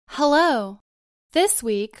Hello! This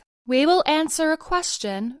week, we will answer a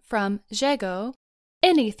question from Jego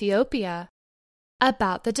in Ethiopia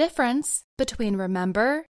about the difference between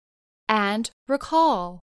remember and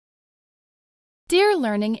recall. Dear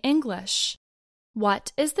Learning English,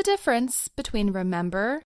 what is the difference between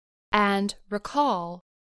remember and recall?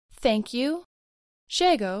 Thank you,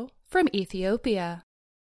 Jego from Ethiopia.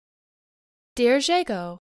 Dear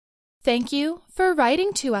Jego, thank you for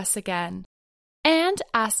writing to us again and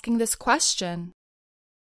asking this question.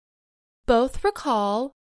 Both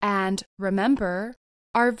recall and remember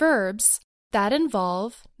are verbs that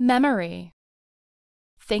involve memory,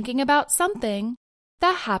 thinking about something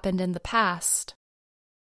that happened in the past.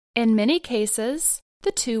 In many cases,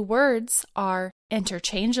 the two words are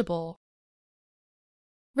interchangeable.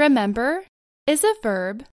 Remember is a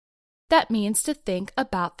verb that means to think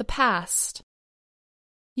about the past.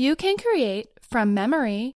 You can create from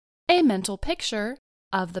memory a mental picture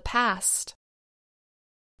of the past.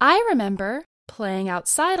 I remember playing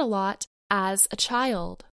outside a lot as a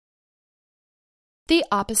child. The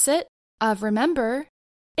opposite of remember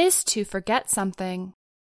is to forget something.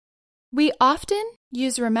 We often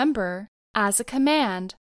use remember as a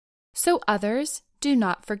command so others do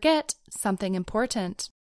not forget something important.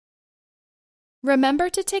 Remember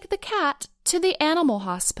to take the cat to the animal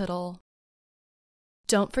hospital.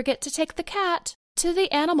 Don't forget to take the cat to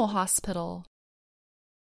the animal hospital.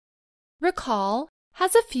 Recall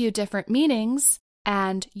has a few different meanings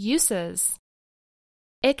and uses.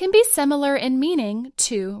 It can be similar in meaning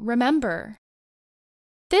to remember.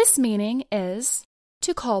 This meaning is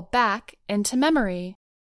to call back into memory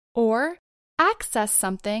or access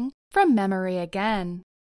something from memory again.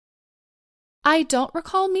 I don't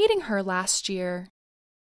recall meeting her last year.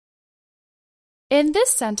 In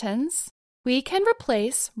this sentence, we can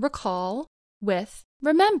replace recall with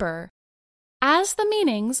remember, as the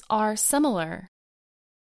meanings are similar.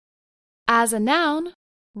 As a noun,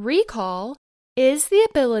 recall is the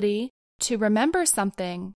ability to remember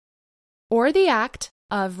something, or the act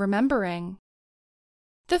of remembering.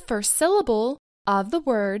 The first syllable of the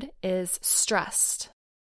word is stressed.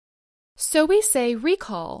 So we say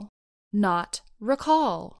recall, not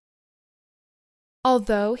recall.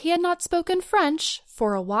 Although he had not spoken French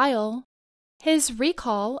for a while, his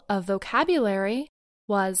recall of vocabulary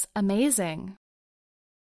was amazing.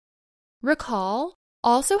 Recall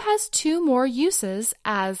also has two more uses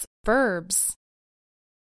as verbs.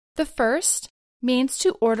 The first means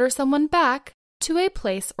to order someone back to a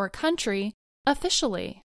place or country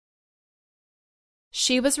officially.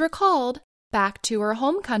 She was recalled back to her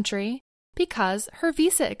home country because her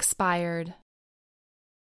visa expired.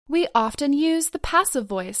 We often use the passive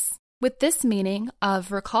voice with this meaning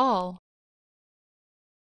of recall.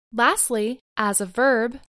 Lastly, as a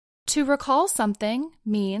verb, to recall something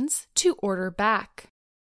means to order back.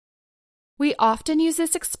 We often use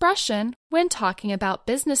this expression when talking about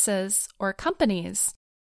businesses or companies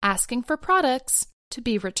asking for products to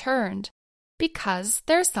be returned because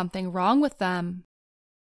there's something wrong with them.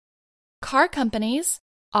 Car companies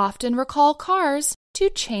often recall cars to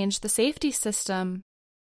change the safety system.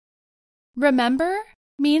 Remember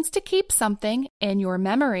means to keep something in your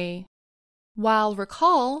memory, while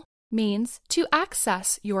recall means to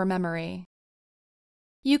access your memory.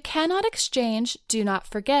 You cannot exchange do not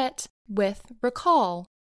forget with recall,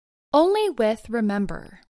 only with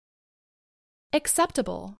remember.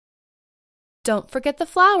 Acceptable. Don't forget the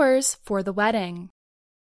flowers for the wedding.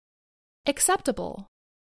 Acceptable.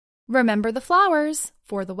 Remember the flowers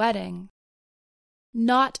for the wedding.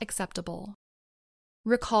 Not acceptable.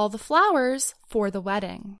 Recall the flowers for the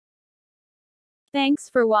wedding. Thanks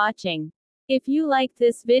for watching. If you liked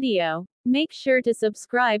this video, make sure to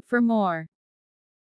subscribe for more.